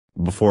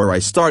Before I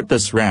start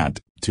this rant,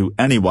 to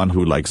anyone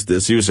who likes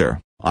this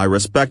user, I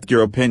respect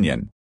your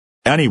opinion.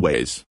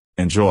 Anyways,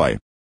 enjoy.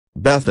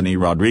 Bethany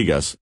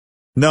Rodriguez.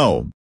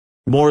 No.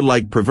 More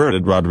like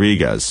perverted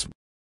Rodriguez.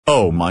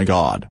 Oh my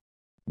god.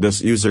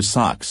 This user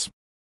sucks.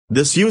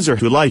 This user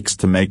who likes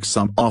to make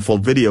some awful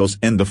videos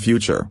in the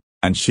future,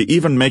 and she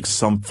even makes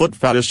some foot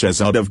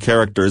fetishes out of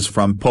characters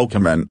from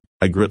Pokemon,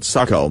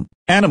 Agritsuko,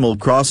 Animal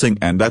Crossing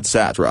and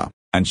etc.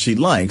 And she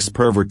likes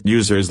pervert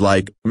users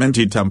like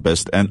Minty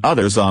Tempest and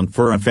others on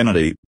Fur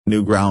Affinity,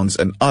 Newgrounds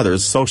and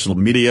others social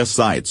media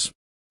sites.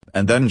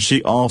 And then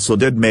she also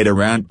made a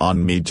rant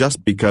on me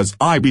just because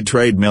I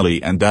betrayed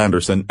Millie and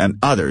Anderson and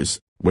others,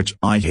 which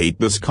I hate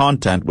this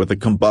content with a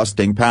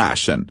combusting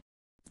passion.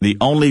 The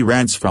only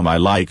rants from I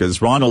like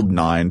is Ronald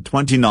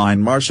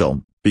 929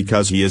 Marshall,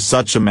 because he is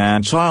such a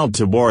man-child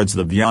towards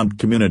the Vyant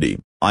community.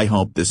 I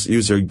hope this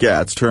user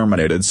gets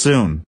terminated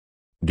soon.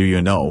 Do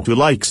you know who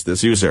likes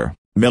this user?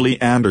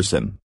 Millie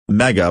Anderson,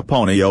 Mega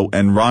Ponyo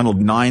and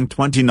Ronald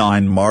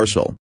 929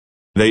 Marshall.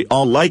 They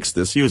all likes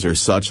this user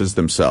such as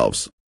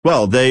themselves.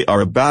 Well, they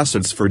are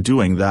bastards for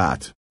doing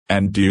that.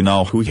 And do you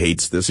know who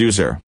hates this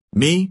user?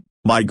 Me,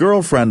 my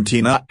girlfriend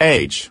Tina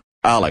H,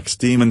 Alex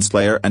Demon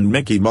Slayer and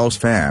Mickey Mouse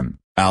fan,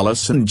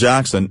 Allison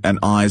Jackson and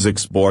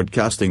Isaac's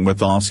Broadcasting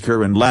with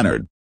Oscar and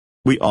Leonard.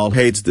 We all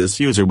hates this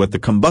user with the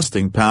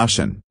combusting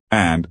passion,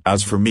 and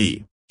as for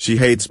me, she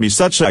hates me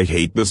such I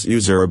hate this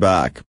user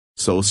back.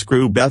 So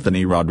screw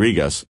Bethany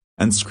Rodriguez,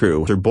 and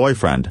screw her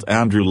boyfriend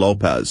Andrew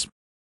Lopez.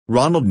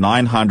 Ronald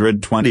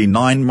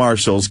 929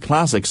 Marshall's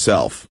classic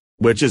self,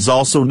 which is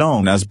also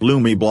known as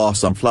Bloomy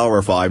Blossom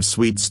Flower 5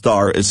 Sweet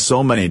Star, is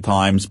so many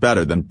times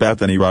better than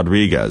Bethany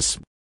Rodriguez.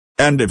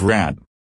 End of rant.